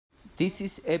This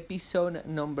is episode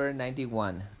number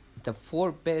 91, the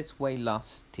 4 best weight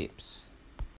loss tips.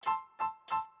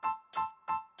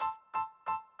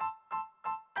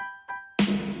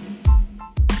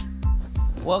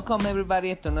 Welcome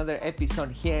everybody to another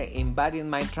episode here in Body and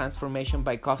Mind Transformation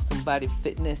by Custom Body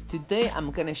Fitness. Today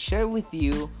I'm going to share with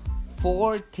you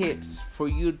 4 tips for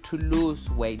you to lose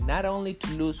weight. Not only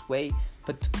to lose weight,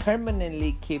 but to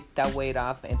permanently keep that weight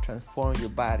off and transform your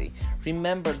body.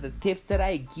 Remember, the tips that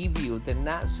I give you, they're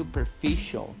not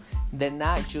superficial. They're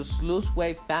not just lose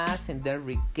weight fast and then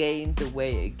regain the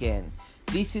weight again.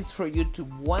 This is for you to,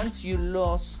 once you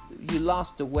lost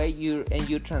the weight and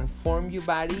you transform your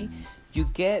body, you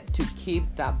get to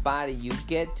keep that body, you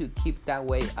get to keep that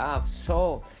weight off.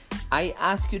 So I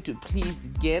ask you to please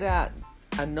get a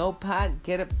notepad,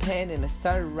 get a pen, and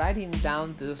start writing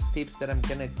down those tips that I'm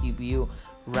gonna give you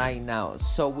right now.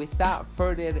 So without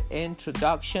further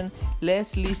introduction,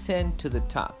 let's listen to the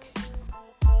talk.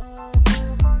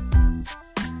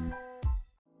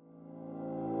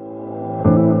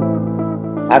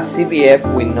 At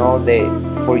CBF, we know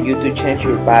that for you to change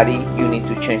your body, you need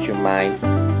to change your mind.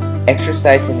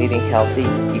 Exercise and eating healthy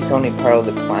is only part of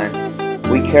the plan.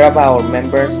 We care about our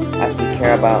members as we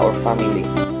care about our family,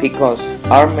 because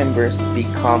our members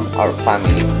become our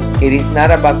family. It is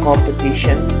not about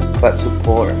competition, but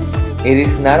support. It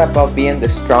is not about being the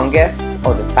strongest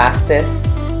or the fastest,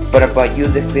 but about you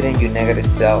defeating your negative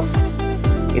self.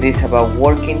 It is about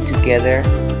working together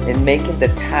and making the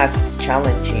task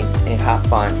challenging and have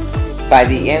fun. By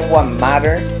the end, what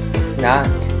matters is not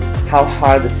how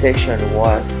hard the session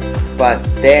was, but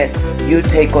that you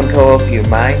take control of your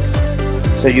mind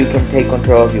so you can take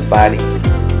control of your body.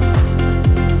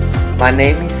 My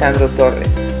name is Sandro Torres,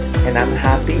 and I'm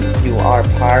happy you are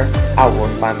part of our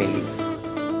family.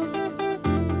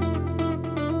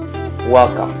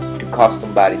 Welcome to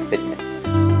Custom Body Fitness.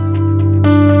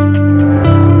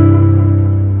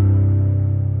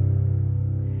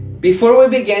 Before we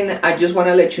begin, I just want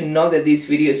to let you know that this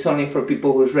video is only for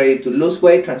people who's ready to lose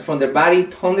weight, transform their body,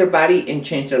 tone their body, and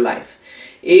change their life.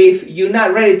 If you're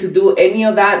not ready to do any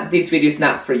of that, this video is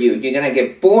not for you. You're gonna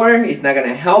get bored, it's not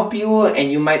gonna help you,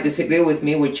 and you might disagree with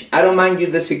me, which I don't mind you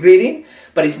disagreeing,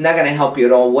 but it's not gonna help you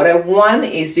at all. What I want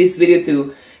is this video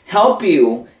to help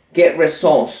you get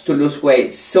results to lose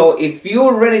weight. So if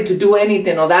you're ready to do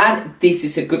anything of that, this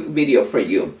is a good video for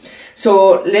you.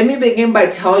 So let me begin by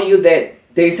telling you that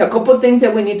there's a couple things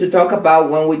that we need to talk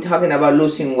about when we're talking about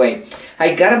losing weight.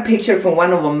 I got a picture from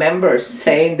one of the members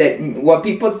saying that what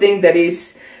people think that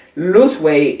is lose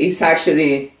weight is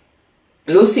actually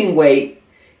losing weight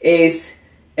is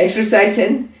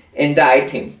exercising and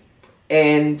dieting.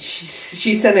 And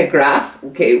she sent a graph,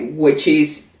 okay, which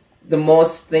is the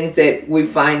most things that we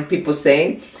find people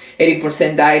saying,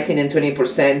 80% dieting and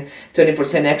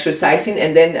 20% exercising,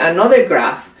 and then another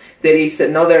graph. There is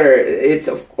another, it's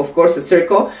of course a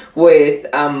circle with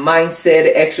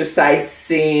mindset,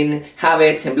 exercising,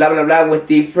 habits, and blah, blah, blah, with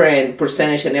different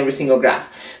percentage in every single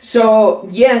graph. So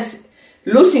yes,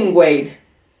 losing weight,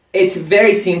 it's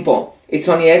very simple. It's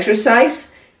only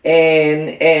exercise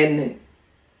and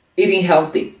eating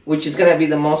healthy, which is going to be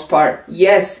the most part.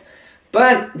 Yes,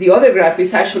 but the other graph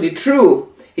is actually true.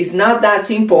 It's not that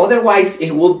simple. Otherwise,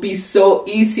 it will be so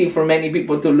easy for many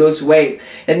people to lose weight.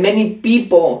 And many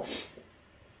people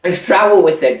struggle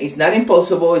with it. It's not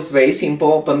impossible. It's very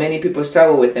simple. But many people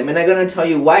struggle with them. And I'm going to tell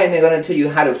you why. And I'm going to tell you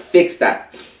how to fix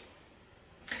that.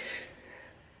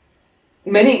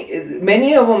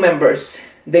 Many of our members,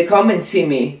 they come and see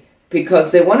me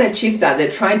because they want to achieve that. They're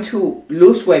trying to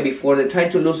lose weight before, they're trying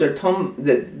to lose their tone,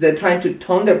 they're trying to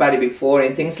tone their body before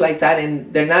and things like that,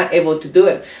 and they're not able to do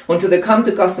it. Until they come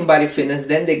to Custom Body Fitness,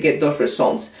 then they get those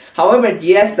results. However,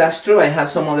 yes, that's true. I have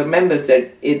some other members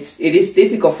that it is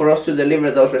difficult for us to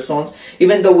deliver those results,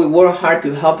 even though we work hard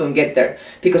to help them get there,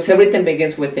 because everything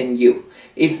begins within you.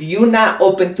 If you're not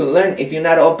open to learn, if you're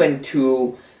not open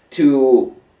to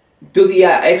do the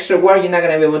extra work, you're not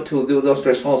going to be able to do those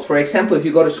results. For example, if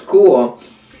you go to school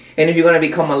and if you're going to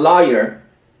become a lawyer,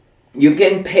 you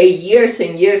can pay years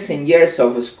and years and years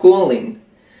of schooling,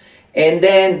 and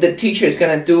then the teacher is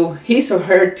going to do his or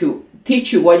her to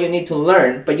teach you what you need to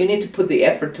learn, but you need to put the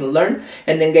effort to learn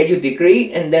and then get your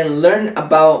degree and then learn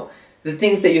about the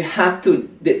things that you have to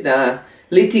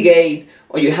litigate,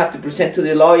 or you have to present to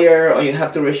the lawyer, or you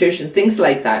have to research and things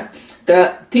like that.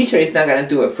 The teacher is not going to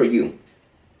do it for you.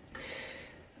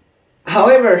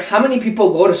 However, how many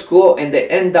people go to school and they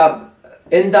end up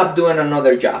doing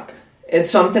another job and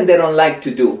something they don't like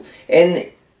to do?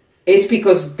 And it's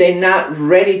because they're not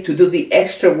ready to do the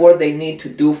extra work they need to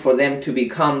do for them to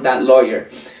become that lawyer.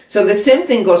 So the same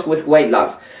thing goes with weight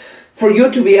loss. for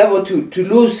you to be able to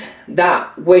lose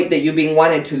that weight that you've been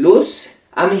wanting to lose,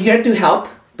 I'm here to help.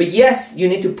 But yes, you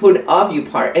need to put off your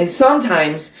part. And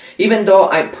sometimes, even though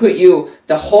I put you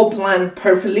the whole plan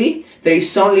perfectly, there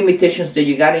is some limitations that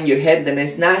you got in your head that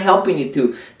is not helping you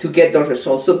to get those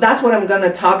results. So that's what I'm going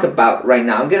to talk about right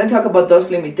now. I'm going to talk about those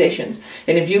limitations.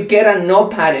 And if you get a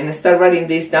notepad and start writing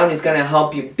this down, it's going to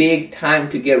help you big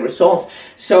time to get results.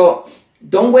 So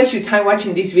don't waste your time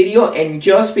watching this video, and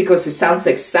just because it sounds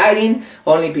exciting,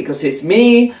 only because it's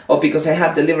me or because I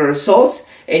have delivered results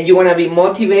and you want to be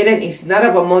motivated, it's not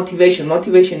about motivation.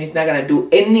 Motivation is not going to do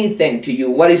anything to you.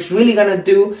 What is really going to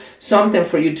do something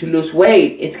for you to lose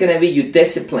weight, it's going to be your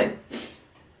discipline.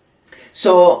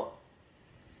 So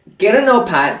get a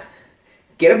notepad,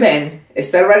 get a pen,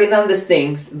 start writing down those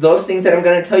things that I'm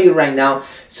going to tell you right now,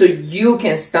 so you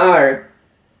can start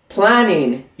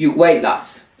planning your weight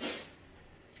loss.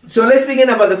 So let's begin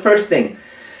about the first thing.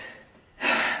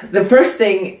 The first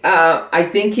thing I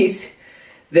think is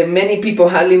that many people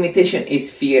have limitation is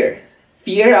fear.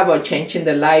 Fear about changing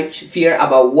their life, fear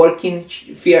about working,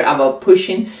 fear about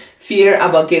pushing, fear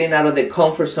about getting out of the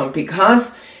comfort zone.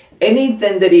 Because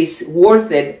anything that is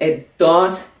worth it, it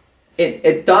does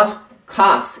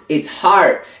cost. It's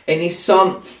hard, and it's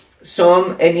some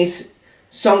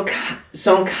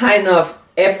kind of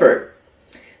effort.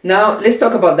 Now, let's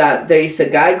talk about that. There is a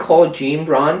guy called Jim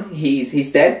Rohn. He's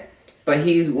dead, but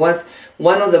he was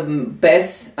one of the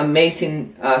best,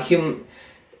 amazing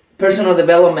personal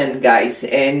development guys.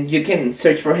 And you can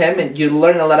search for him, and you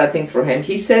learn a lot of things from him.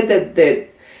 He said that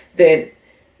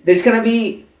there's gonna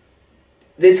be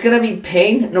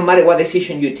pain no matter what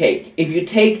decision you take. If you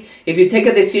take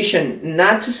a decision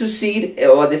not to succeed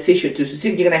or a decision to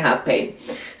succeed, you're gonna have pain.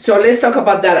 So let's talk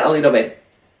about that a little bit.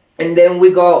 And then we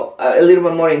go a little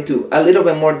bit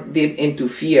more deep into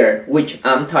fear, which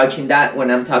I'm touching that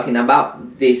when I'm talking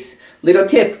about this little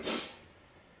tip.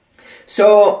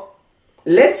 So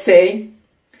let's say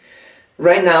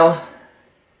right now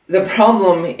the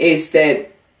problem is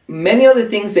that many of the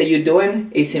things that you're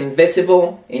doing is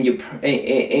invisible in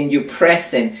your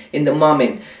present, in the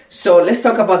moment. So let's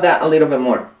talk about that a little bit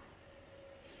more.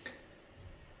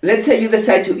 Let's say you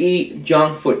decide to eat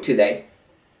junk food today,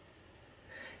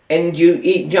 and you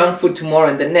eat junk food tomorrow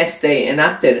and the next day and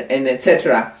after, and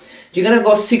etc. You're gonna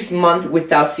go 6 months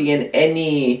without seeing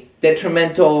any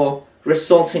detrimental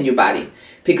results in your body,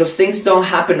 because things don't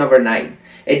happen overnight.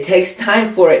 It takes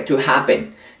time for it to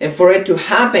happen, and for it to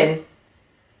happen,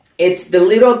 it's the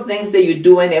little things that you're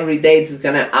doing every day that's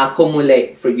gonna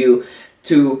accumulate for you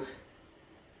to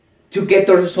get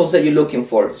those results that you're looking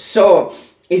for. So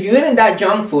if you're eating that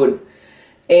junk food,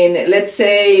 and let's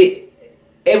say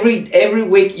every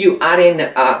week you add in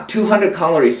 200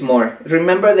 calories more.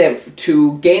 Remember that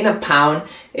to gain a pound,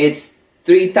 it's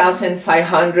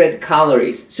 3,500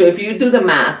 calories. So if you do the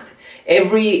math,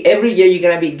 every year you're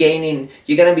gonna be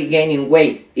gaining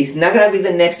weight. It's not gonna be the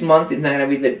next month, it's not gonna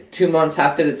be the 2 months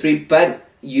after the 3, but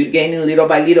you're gaining little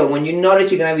by little. When you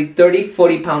notice, you're gonna be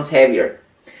 30-40 pounds heavier.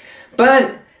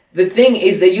 But the thing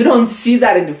is that you don't see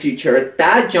that in the future.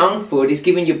 That junk food is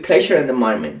giving you pleasure in the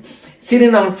moment.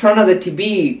 Sitting in front of the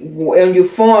TV, on your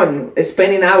phone,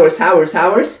 spending hours,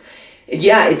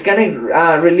 yeah, it's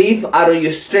gonna relieve out of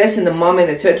your stress in the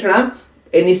moment, etc.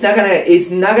 And you're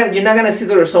not gonna see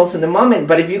the results in the moment.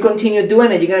 But if you continue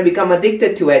doing it, you're gonna become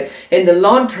addicted to it. In the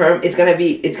long term, it's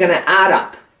gonna add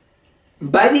up.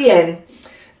 By the end,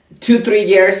 2-3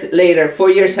 years later, 4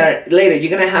 years later, you're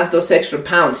gonna have those extra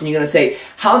pounds, and you're gonna say,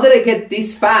 how did I get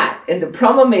this fat? And the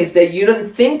problem is that you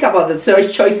don't think about the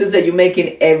search choices that you're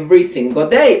making every single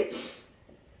day.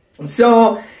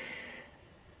 So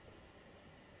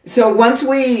once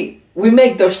we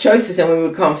make those choices and we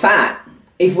become fat,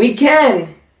 if we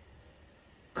can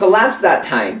collapse that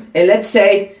time, and let's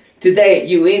say today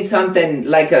you eat something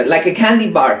like a candy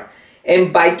bar,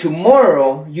 and by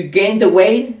tomorrow you gain the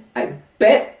weight, I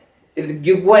bet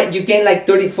you gain like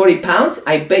 30-40 pounds,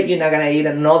 I bet you're not gonna eat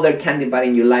another candy bar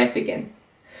in your life again.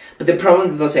 But the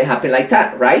problem doesn't happen like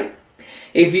that, right?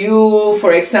 If you,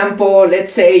 for example,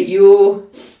 let's say you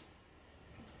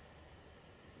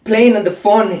playing on the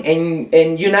phone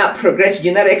and you're not progressing,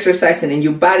 you're not exercising, and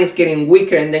your body's getting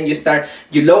weaker, and then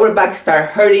your lower back start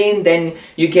hurting, then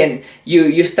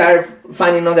you start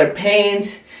finding other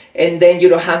pains, and then you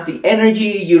don't have the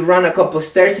energy, you run a couple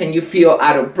stairs and you feel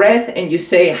out of breath, and you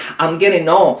say, I'm getting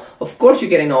old. Of course you're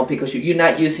getting old, because you're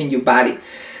not using your body.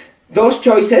 Those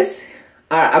choices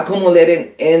are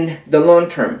accumulating in the long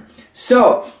term.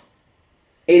 So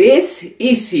it is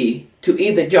easy to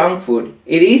eat the junk food.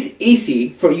 It is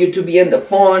easy for you to be on the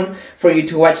phone, for you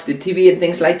to watch the TV and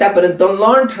things like that, but in the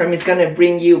long term it's going to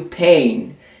bring you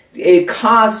pain. It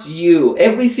costs you.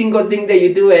 Every single thing that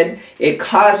you do, it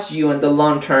costs you in the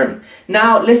long term.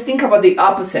 Now, let's think about the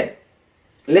opposite.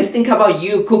 Let's think about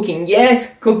you cooking.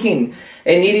 Yes, cooking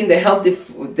and eating the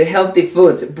healthy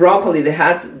foods. Broccoli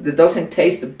that doesn't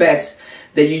taste the best,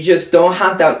 that you just don't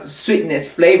have that sweetness,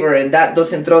 flavor, and that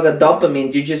doesn't throw the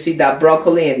dopamine. You just eat that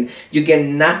broccoli and you get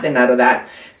nothing out of that.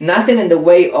 Nothing in the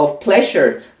way of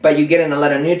pleasure, but you're getting a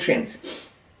lot of nutrients.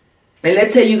 And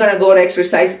let's say you're going to go to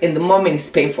exercise. In the moment,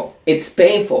 it's painful. It's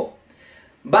painful.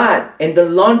 But in the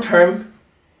long term,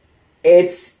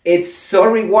 it's so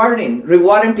rewarding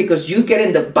because you get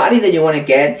in the body that you want to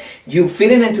get, you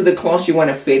fit into the clothes you want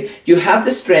to fit, you have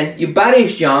the strength, your body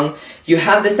is young, you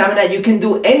have the stamina, you can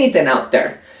do anything out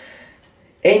there.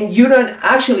 And you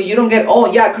don't get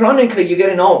old. Yeah, chronically you're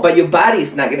getting old, but your body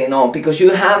is not getting old because you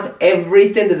have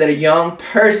everything that a young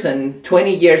person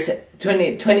 20 years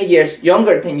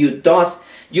younger than you does.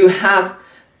 You have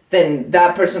than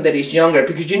that person that is younger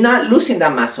because you're not losing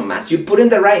that muscle mass. You put in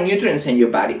the right nutrients in your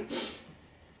body.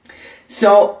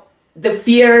 So the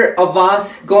fear of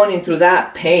us going through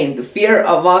that pain, the fear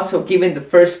of us of giving the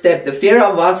first step, the fear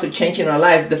of us of changing our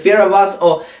life, the fear of us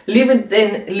of leaving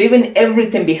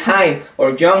everything behind,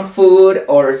 or junk food,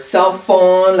 or cell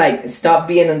phone, like stop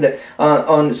being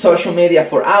on social media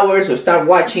for hours, or start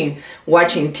watching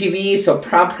TVs or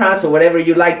paparazzi or whatever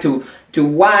you like to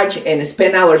watch and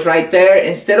spend hours right there.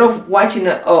 Instead of watching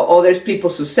other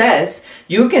people's success,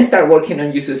 you can start working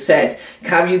on your success.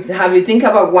 Have you think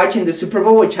about watching the Super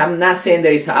Bowl, which I'm not saying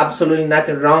there is absolutely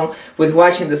nothing wrong with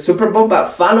watching the Super Bowl,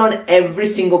 but following every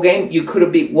single game, you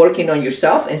could be working on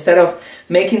yourself. Instead of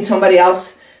making somebody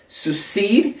else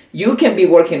succeed, you can be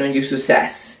working on your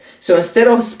success. So instead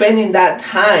of spending that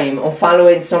time on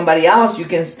following somebody else, you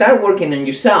can start working on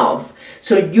yourself,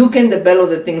 so you can develop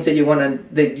the things that you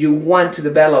want to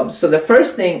develop. So the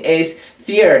first thing is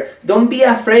fear. Don't be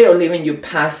afraid of leaving your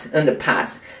past in the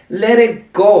past. Let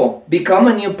it go. Become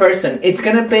a new person. It's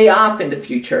gonna pay off in the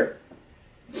future.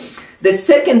 The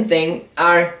second thing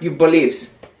are your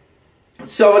beliefs.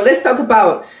 So let's talk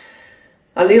about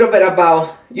a little bit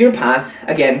about your past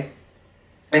again,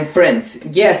 and friends.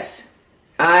 Yes,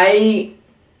 I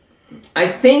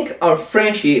think our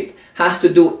friendship has to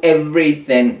do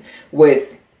everything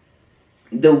with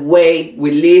the way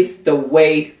we live, the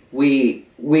way we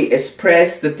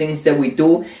express the things that we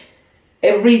do.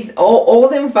 All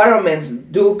the environments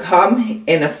do come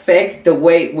and affect the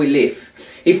way we live.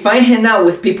 If I hang out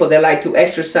with people that like to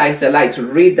exercise, that like to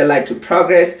read, that like to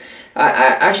progress, I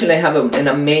actually have an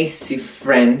amazing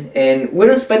friend, and we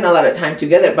don't spend a lot of time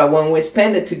together, but when we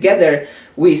spend it together,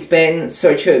 we spend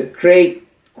such a great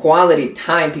quality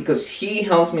time because he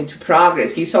helps me to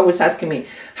progress. He's always asking me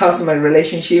how's my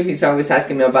relationship, he's always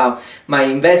asking me about my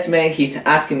investment, he's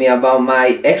asking me about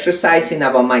my exercising,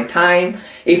 about my time.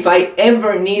 If I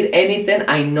ever need anything,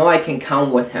 I know I can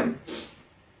count with him.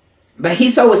 But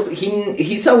he's always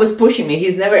pushing me.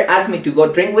 He's never asked me to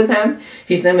go drink with him.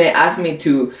 He's never asked me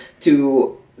to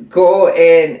go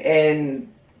and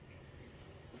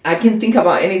I can think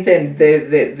about anything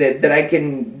that I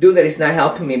can do that is not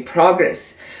helping me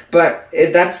progress. But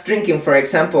that's drinking, for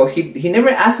example. He never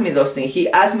asked me those things. He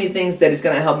asked me things that is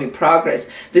going to help me progress.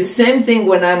 The same thing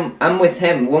when I'm with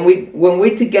him. When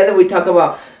we together, we talk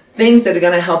about things that are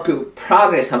going to help you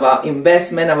progress, about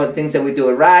investment, about things that we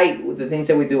do right, the things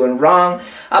that we do wrong,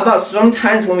 about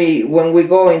sometimes when we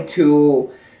go into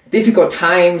difficult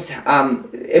times,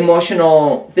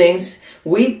 emotional things,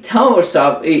 we tell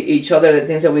ourselves, each other, the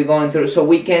things that we're going through, so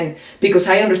we can, because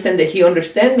I understand that he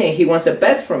understands me and he wants the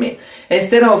best for me.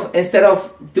 Instead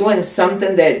of doing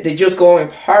something that they just go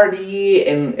and party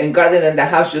and garden in the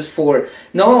house just for,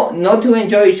 not to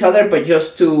enjoy each other, but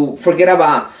just to forget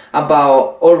about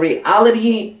our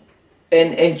reality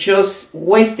and just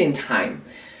wasting time.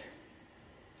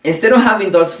 Instead of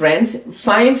having those friends,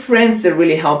 find friends that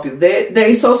really help you. There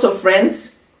is also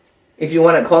friends, if you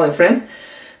want to call them friends,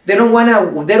 they don't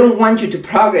want you to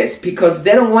progress because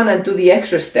they don't want to do the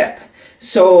extra step.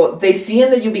 So they see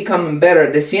that you're becoming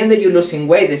better, they see that you're losing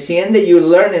weight, they see that you're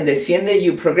learning, they see that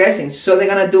you're progressing. So they're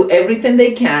gonna do everything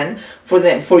they can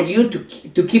for you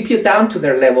to keep you down to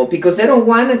their level, because they don't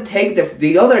want to take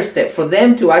the other step, for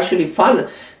them to actually follow,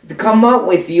 to come up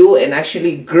with you and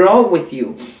actually grow with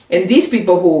you. And these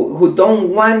people who don't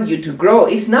want you to grow,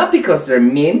 it's not because they're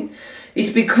mean, it's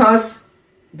because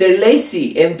they're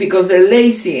lazy. And because they're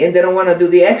lazy and they don't want to do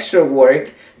the extra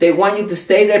work, they want you to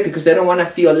stay there because they don't want to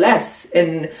feel less.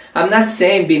 And I'm not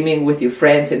saying be mean with your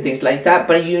friends and things like that,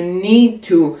 but you need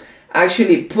to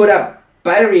actually put up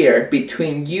barrier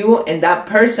between you and that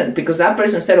person, because that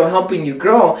person, instead of helping you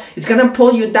grow, it's going to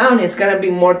pull you down. It's going to be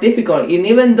more difficult. And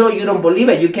even though you don't believe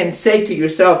it, you can say to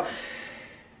yourself,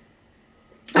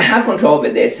 I have control over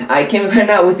this. I can hang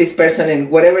out with this person,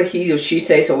 and whatever he or she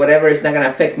says or whatever is not going to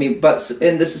affect me. But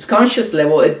in the subconscious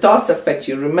level, it does affect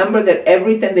you. Remember that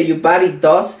everything that your body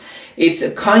does, it's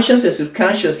a conscious and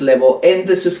subconscious level. And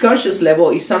the subconscious level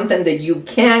is something that you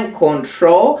can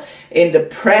control in the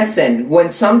present.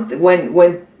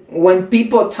 When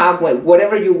people talk,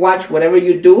 whatever you watch, whatever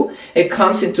you do, it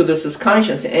comes into the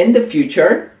subconscious. In the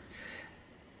future,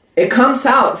 it comes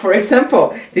out. For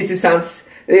example, sounds...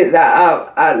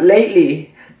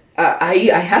 lately, I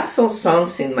had some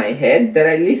songs in my head that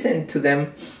I listened to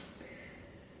them,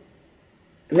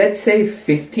 let's say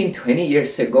 15-20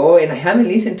 years ago, and I haven't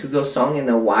listened to those songs in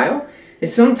a while. And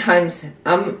sometimes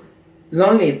I'm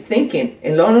lonely thinking,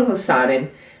 and all of a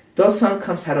sudden those songs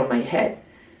comes out of my head.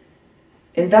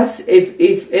 And that's if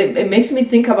it makes me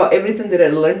think about everything that I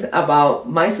learned about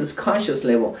my subconscious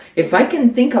level. If I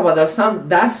can think about that song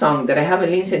that I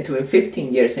haven't listened to in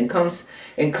 15 years and comes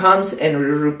and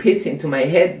repeats into my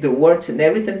head the words and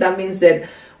everything, that means that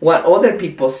what other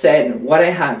people said, what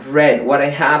I have read, what I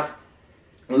have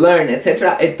learned,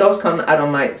 etc., it does come out of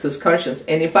my subconscious.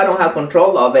 And if I don't have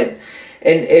control of it,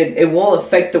 and it will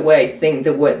affect the way I think,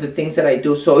 the things that I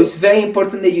do. So it's very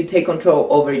important that you take control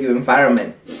over your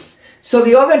environment. So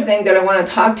the other thing that I want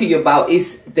to talk to you about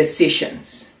is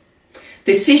decisions.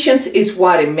 Decisions is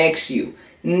what it makes you,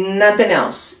 nothing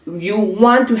else. You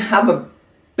want to have a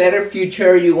better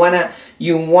future. You want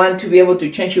to be able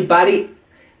to change your body.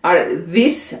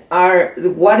 These are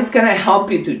what is going to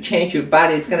help you to change your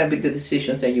body. It's going to be the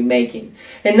decisions that you're making.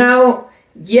 And now,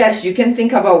 yes, you can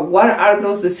think about what are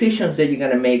those decisions that you're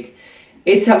going to make.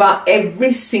 It's about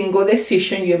every single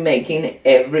decision you're making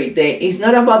every day. It's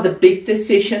not about the big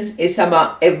decisions. It's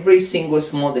about every single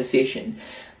small decision.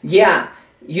 Yeah,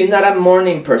 you're not a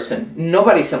morning person.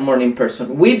 Nobody's a morning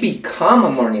person. We become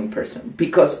a morning person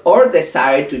because our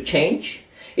desire to change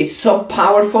is so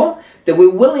powerful that we're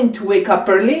willing to wake up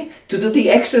early to do the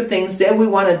extra things that we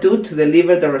want to do to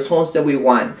deliver the results that we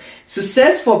want.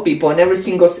 Successful people in every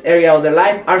single area of their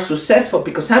life are successful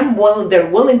because they're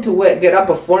willing to get up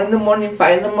at 4 in the morning,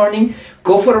 5 in the morning,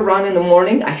 go for a run in the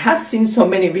morning. I have seen so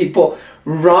many people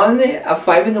run at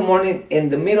 5 in the morning in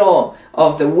the middle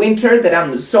of the winter that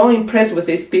I'm so impressed with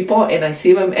these people, and I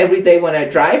see them every day when I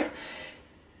drive.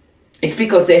 It's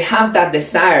because they have that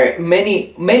desire.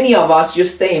 Many of us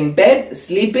just stay in bed,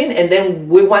 sleeping, and then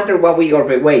we wonder why we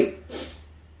overweight.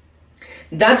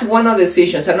 That's one of the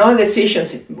decisions. Another decision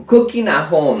is cooking at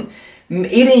home,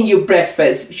 eating your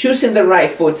breakfast, choosing the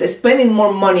right foods, spending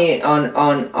more money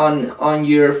on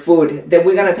your food. Then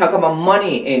we're gonna talk about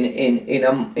money in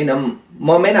a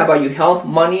moment, about your health,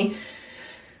 money.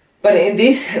 But in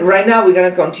this, right now, we're gonna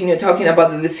continue talking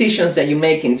about the decisions that you're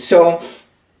making. So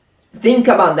think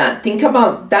about that. Think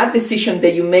about that decision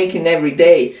that you're making every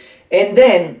day. And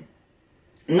then,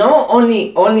 not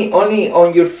only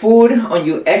on your food, on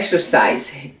your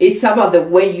exercise, it's about the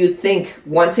way you think.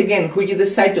 Once again, who you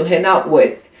decide to hang out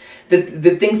with,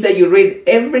 the things that you read.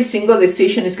 Every single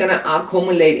decision is going to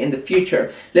accumulate in the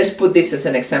future. Let's put this as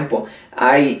an example.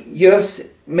 I just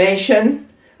mentioned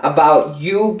about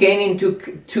you gaining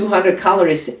 200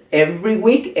 calories every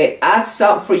week. It adds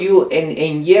up for you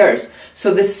in years.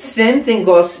 So the same thing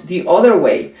goes the other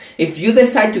way. If you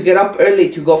decide to get up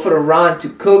early to go for a run, to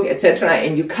cook, etc.,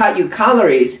 and you cut your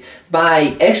calories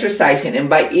by exercising and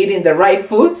by eating the right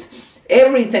foods,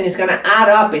 everything is going to add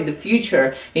up in the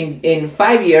future. In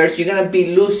 5 years, you're going to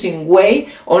be losing weight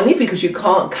only because you're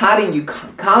cutting your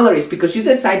calories, because you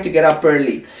decide to get up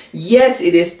early. Yes,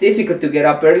 it is difficult to get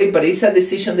up early, but it's a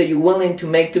decision that you're willing to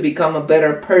make to become a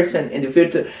better person in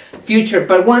the future.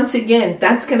 But once again,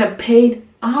 that's going to pay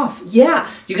off. Yeah,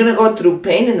 you're going to go through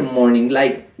pain in the morning.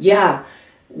 Like, yeah,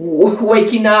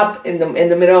 waking up in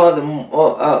the middle of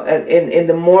in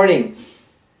the morning,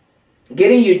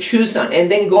 getting your shoes on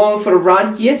and then going for a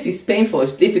run. Yes, it's painful,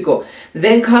 it's difficult.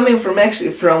 Then coming from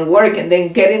work and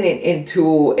then getting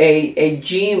into a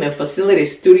gym, a facility,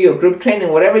 studio, group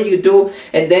training, whatever you do,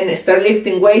 and then start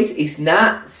lifting weights is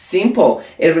not simple.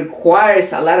 It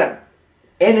requires a lot of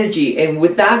energy, and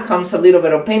with that comes a little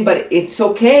bit of pain, but it's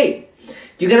okay.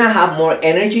 You're gonna have more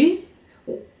energy,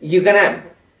 you're gonna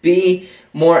be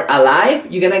more alive,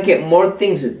 you're gonna get more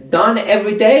things done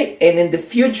every day, and in the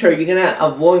future you're gonna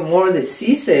avoid more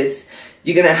diseases.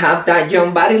 You're gonna have that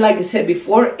young body, like I said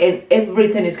before, and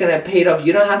everything is gonna pay off.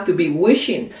 You don't have to be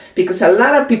wishing, because a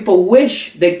lot of people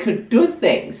wish they could do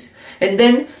things, and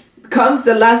then comes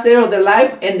the last day of their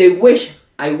life and they wish,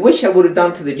 I wish I would have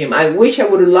done to the gym. I wish I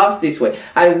would have lost this weight.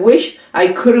 I wish I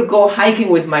could have go hiking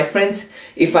with my friends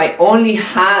if I only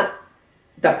had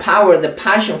the power, the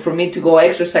passion for me to go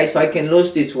exercise so I can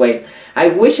lose this weight. I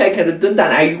wish I could have done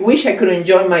that. I wish I could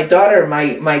enjoy my daughter,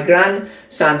 my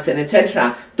grandsons, and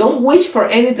etc. Don't wish for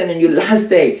anything on your last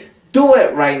day. Do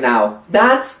it right now.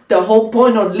 That's the whole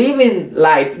point of living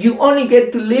life. You only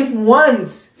get to live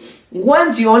once.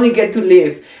 Once you only get to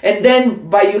live. And then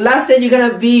by your last day, you're going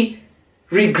to be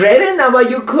regretting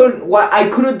about what I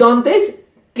could have done this.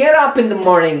 Get up in the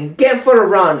morning, get for a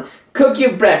run, cook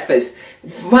your breakfast,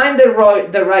 find the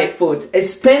right foods,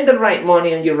 spend the right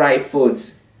money on your right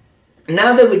foods.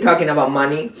 Now that we're talking about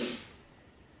money,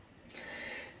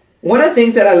 one of the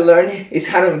things that I learned is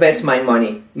how to invest my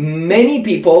money. Many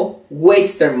people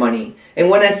waste their money. And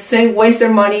when I say waste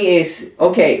their money is,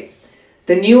 okay,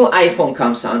 the new iPhone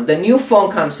comes on, the new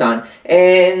phone comes on,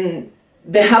 and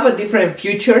they have a different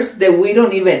features that we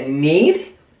don't even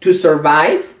need to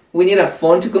survive. We need a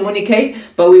phone to communicate,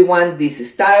 but we want this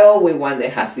style, we want that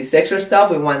has this extra stuff,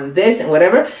 we want this and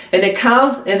whatever, and it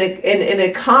costs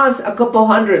it costs a couple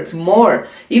hundreds more,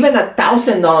 even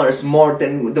 $1,000 more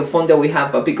than the phone that we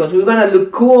have. But because we want to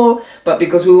look cool, but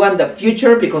because we want the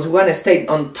future, because we want to stay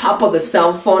on top of the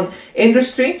cell phone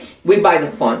industry, we buy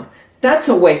the phone. That's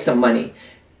a waste of money,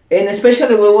 and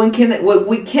especially when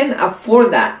we can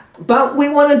afford that, but we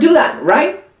want to do that,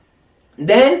 right?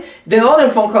 Then the other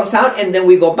phone comes out and then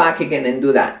we go back again and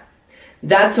do that.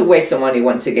 That's a waste of money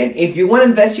once again. If you want to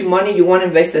invest your money, you want to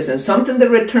invest this in something that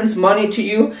returns money to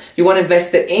you. You want to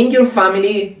invest it in your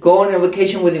family, go on a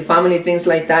vacation with your family, things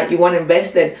like that. You want to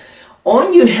invest it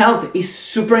on your health. It's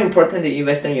super important that you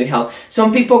invest in your health.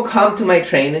 Some people come to my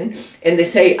training and they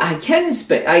say, I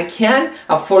can't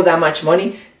afford that much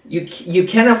money. You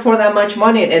can't afford that much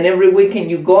money, and every weekend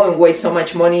you go and waste so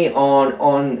much money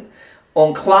on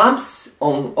clubs,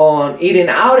 on eating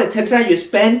out, etc. You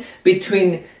spend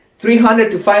between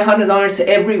 $300 to $500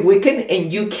 every weekend,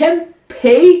 and you can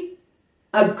pay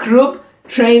a group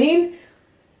training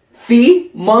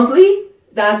fee monthly.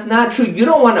 That's not true. You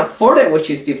don't want to afford it, which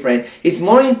is different. It's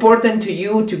more important to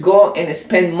you to go and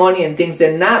spend money on things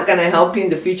that are not going to help you in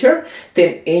the future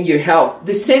than in your health.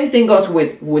 The same thing goes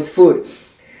with food.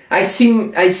 I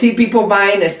see people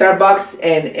buying a Starbucks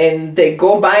and they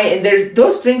go buy, and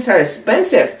those drinks are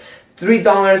expensive. $3,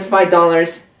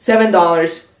 $5,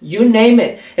 $7, you name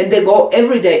it. And they go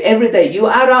every day. You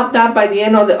add up that by the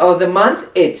end of the month,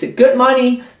 it's good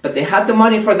money, but they have the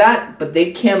money for that, but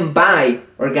they can't buy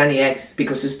organic eggs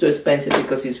because it's too expensive,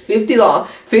 because it's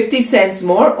 $50 cents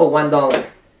more or $1.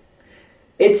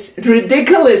 It's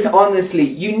ridiculous, honestly.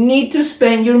 You need to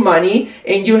spend your money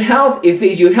in your health. If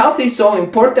your health is so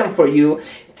important for you,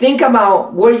 think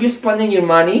about where you're spending your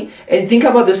money and think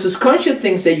about the subconscious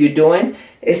things that you're doing.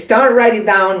 Start writing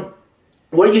down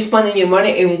where you're spending your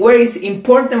money and where it's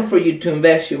important for you to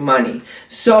invest your money.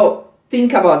 So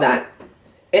think about that.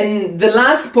 And the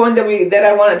last point that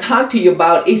I want to talk to you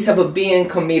about is about being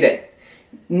committed.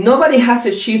 Nobody has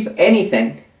achieved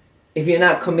anything if you're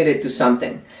not committed to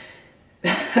something.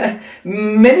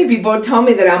 Many people tell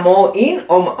me that I'm all in,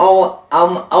 I'm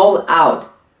all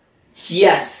out.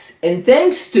 Yes, and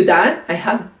thanks to that, I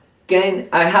have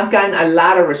gotten a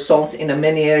lot of results in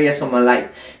many areas of my life,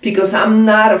 because I'm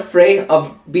not afraid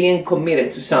of being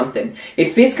committed to something.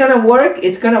 If it's gonna work,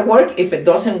 it's gonna work. If it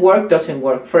doesn't work, doesn't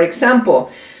work. For example,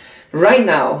 right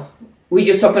now, we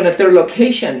just opened a third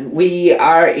location. We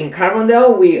are in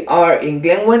Carbondale, we are in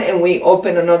Glenwood, and we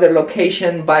opened another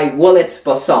location by Willits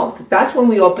Basalt. That's when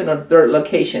we opened a third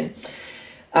location.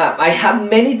 I have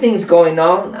many things going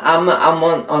on. I'm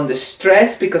on the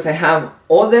stress because I have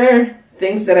other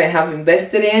things that I have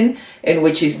invested in, and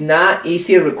which is not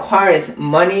easy. It requires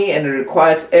money, and it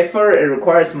requires effort, it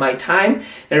requires my time,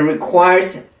 it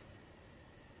requires...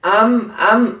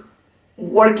 I'm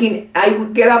working. I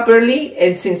would get up early,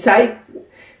 and since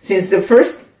the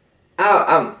first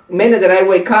minute that I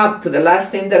wake up to the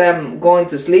last thing that I'm going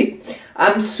to sleep,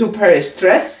 I'm super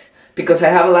stressed because I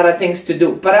have a lot of things to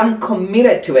do, but I'm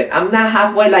committed to it. I'm not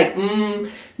halfway like,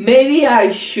 maybe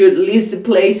I should lease the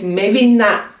place, maybe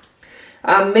not.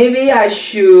 Maybe I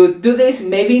should do this,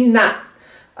 maybe not.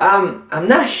 I'm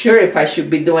not sure if I should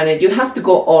be doing it. You have to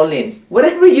go all in.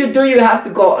 Whatever you do, you have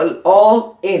to go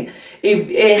all in. If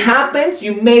it happens,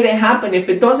 you made it happen. If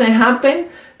it doesn't happen,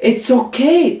 it's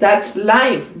okay. That's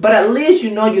life. But at least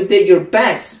you know you did your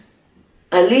best.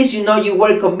 At least you know you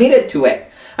were committed to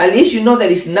it. At least you know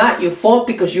that it's not your fault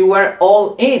because you were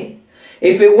all in.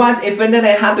 If it didn't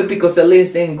happen because the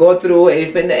list didn't go through,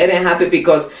 if it didn't happen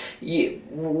because you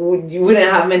wouldn't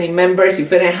have many members,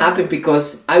 if it didn't happen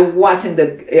because I wasn't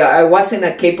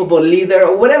a capable leader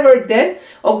or whatever, then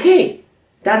okay,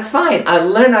 that's fine. I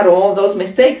learned out of all those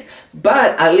mistakes,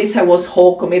 but at least I was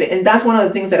whole committed. And that's one of the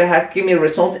things that have given me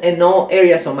results in all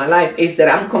areas of my life, is that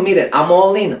I'm committed. I'm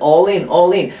all in, all in,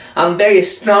 all in. I'm very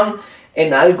strong,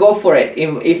 and I'll go for it.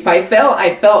 If I fail,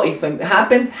 I fail. If it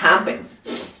happens, happens.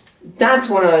 That's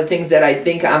one of the things that I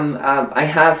think I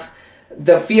have.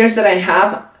 The fears that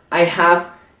I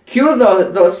have cured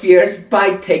those fears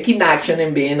by taking action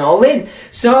and being all in.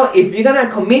 So if you're gonna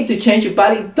commit to change your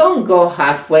body, don't go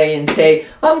halfway and say,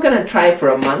 oh, I'm gonna try for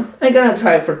a month, I'm gonna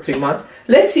try for 3 months,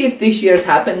 let's see if this year's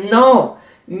happen. No,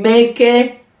 make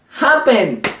it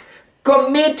happen.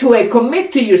 Commit to it.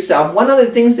 Commit to yourself. One of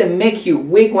the things that make you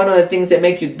weak, one of the things that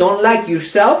make you don't like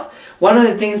yourself, one of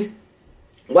the things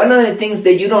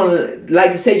that you don't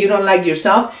like, say you don't like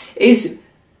yourself, is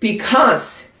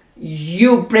because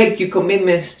you break your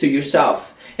commitments to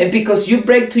yourself. And because you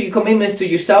break your commitments to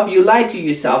yourself, you lie to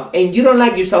yourself, and you don't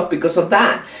like yourself because of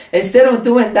that. Instead of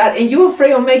doing that, and you're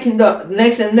afraid of making the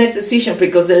next decision,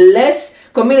 because the less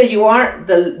committed you are,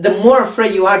 the more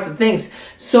afraid you are to things.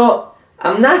 So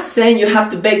I'm not saying you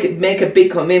have to make a big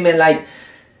commitment, like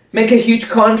make a huge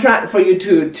contract for you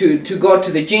to go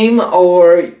to the gym,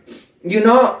 or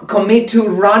commit to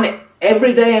run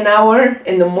every day an hour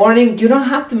in the morning. You don't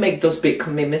have to make those big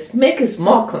commitments. Make a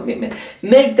small commitment.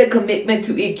 Make the commitment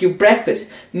to eat your breakfast.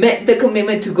 Make the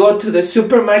commitment to go to the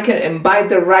supermarket and buy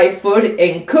the right food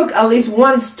and cook at least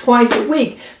once, twice a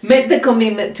week. Make the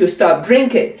commitment to stop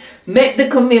drinking. Make the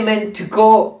commitment to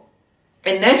go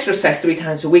and exercise 3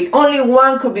 times a week. Only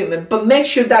one commitment, but make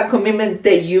sure that commitment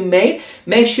that you made,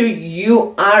 make sure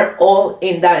you are all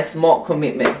in that small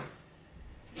commitment.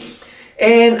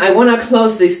 And I want to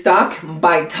close this talk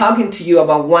by talking to you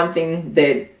about one thing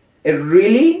that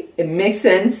it makes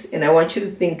sense, and I want you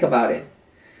to think about it.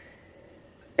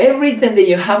 Everything that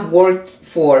you have worked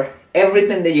for,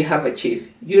 everything that you have achieved,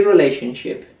 your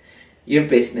relationship, your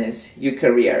business, your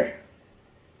career,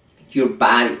 your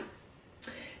body,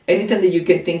 anything that you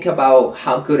can think about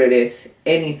how good it is,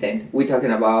 anything. We're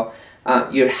talking about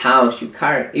your house, your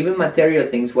car, even material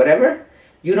things, whatever.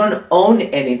 You don't own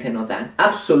anything of that.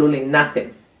 Absolutely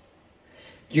nothing.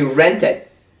 You rent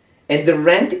it. And the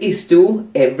rent is due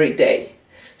every day.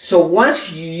 So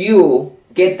once you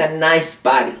get a nice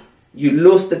body, you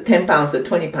lose the 10 pounds, the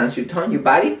 20 pounds, you tone your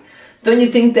body, don't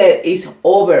you think that it's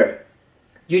over?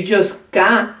 You just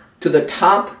got to the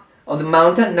top of the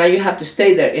mountain. Now you have to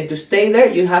stay there. And to stay there,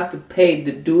 you have to pay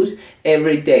the dues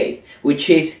every day, which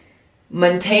is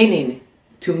maintaining,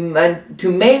 to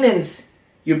maintenance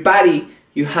your body.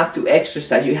 You have to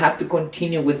exercise. You have to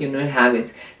continue with your new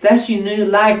habits. That's your new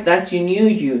life. That's your new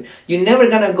you. You're never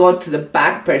going to go to the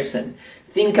back person.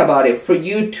 Think about it. For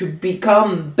you to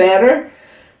become better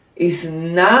is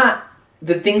not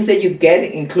the things that you get,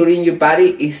 including your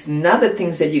body, is not the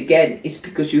things that you get. It's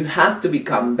because you have to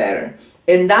become better.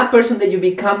 And that person that you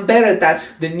become better, that's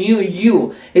the new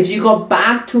you. If you go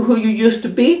back to who you used to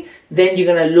be, then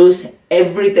you're going to lose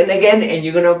everything again, and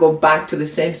you're going to go back to the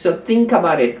same. So think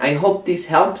about it. I hope this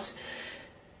helps.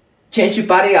 Change your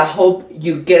body. I hope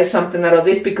you get something out of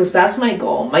this, because that's my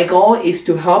goal. My goal is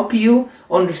to help you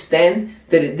understand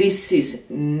that this is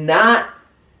not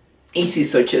easy,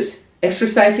 such as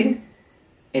exercising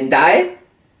and diet.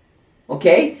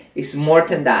 Okay? It's more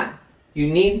than that.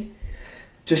 You need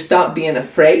to stop being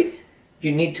afraid.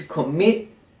 You need to commit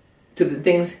to the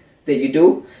things that you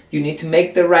do. You need to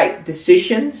make the right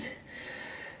decisions,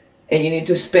 and you need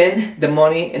to spend the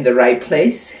money in the right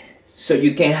place so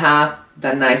you can have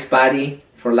that nice body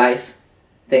for life.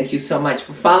 Thank you so much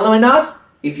for following us.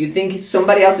 If you think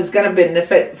somebody else is going to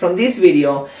benefit from this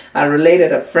video,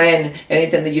 a friend,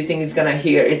 anything that you think is going to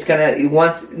hear,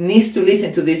 needs to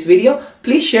listen to this video,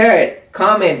 please share it,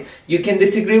 comment. You can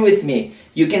disagree with me.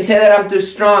 You can say that I'm too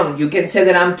strong. You can say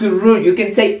that I'm too rude. You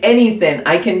can say anything.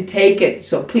 I can take it.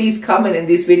 So please comment in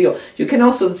this video. You can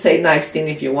also say nice thing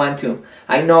if you want to.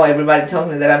 I know everybody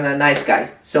tells me that I'm a nice guy.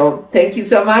 So thank you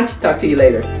so much. Talk to you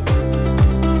later.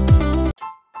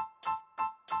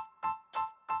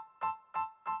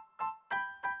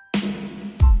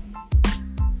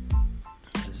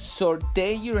 So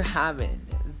there you have it.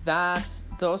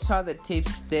 Those are the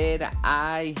tips that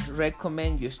I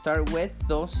recommend you start with.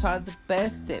 Those are the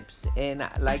best tips, and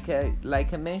like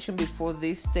I mentioned before,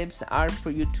 these tips are for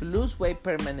you to lose weight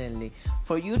permanently,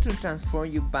 for you to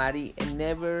transform your body and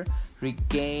never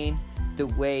regain the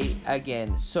weight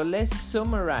again. So let's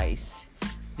summarize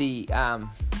the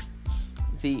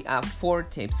 4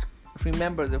 tips.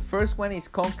 remember, the first one is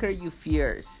conquer your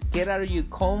fears. Get out of your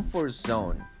comfort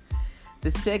zone.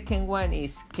 The second one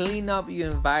is clean up your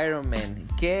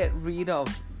environment. Get rid of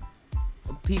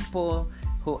people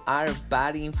who are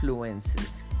bad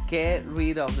influences. Get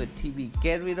rid of the TV.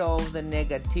 Get rid of the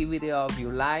negativity of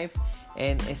your life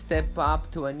and step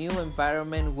up to a new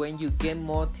environment when you get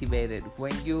motivated,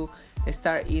 when you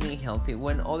start eating healthy,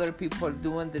 when other people are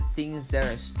doing the things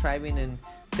they're striving and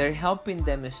they're helping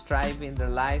them strive in their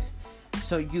lives,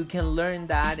 so you can learn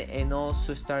that and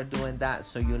also start doing that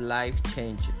so your life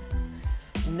changes.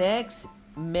 Next,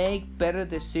 make better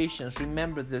decisions.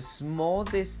 Remember, the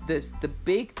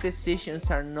big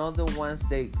decisions are not the ones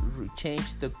that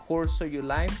change the course of your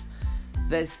life.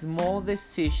 The small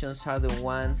decisions are the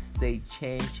ones that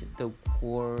change the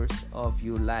course of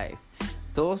your life.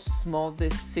 Those small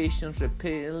decisions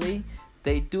repeatedly,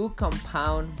 they do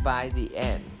compound by the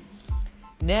end.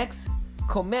 Next,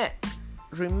 commit.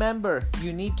 Remember,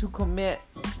 you need to commit.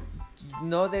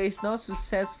 No, there is no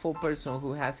successful person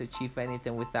who has achieved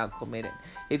anything without committing.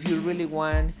 If you really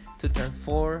want to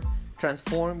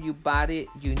transform your body,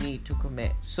 you need to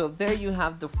commit. So there you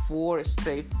have the 4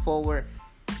 straightforward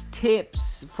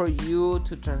tips for you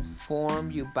to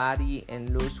transform your body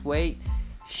and lose weight.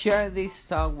 Share this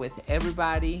talk with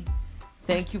everybody.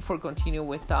 Thank you for continuing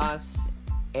with us,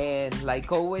 and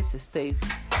like always, stay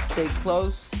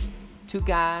close to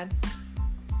God,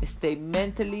 stay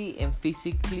mentally and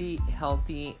physically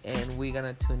healthy, and we're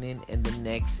gonna tune in the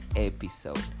next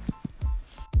episode.